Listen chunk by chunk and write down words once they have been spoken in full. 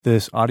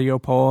This audio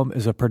poem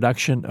is a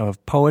production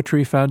of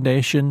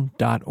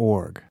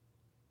poetryfoundation.org.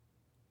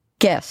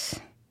 Guess.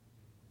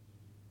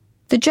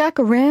 The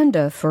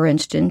jacaranda, for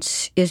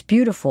instance, is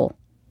beautiful,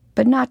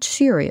 but not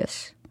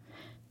serious.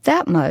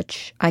 That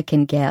much I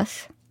can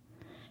guess.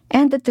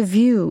 And that the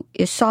view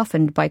is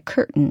softened by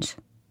curtains.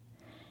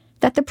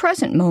 That the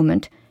present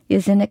moment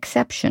is an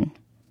exception.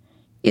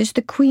 Is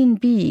the queen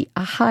bee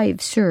a hive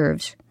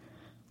serves,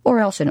 or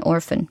else an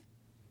orphan?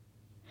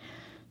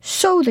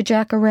 So the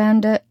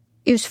jacaranda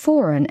is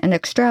foreign and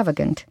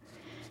extravagant.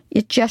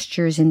 It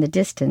gestures in the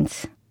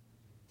distance.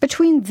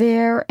 Between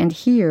there and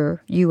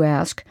here, you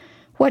ask,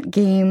 what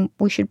game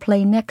we should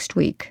play next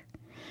week.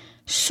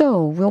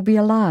 So we'll be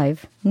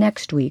alive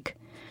next week,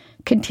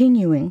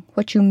 continuing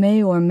what you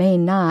may or may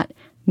not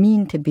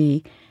mean to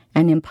be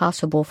an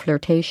impossible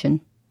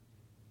flirtation.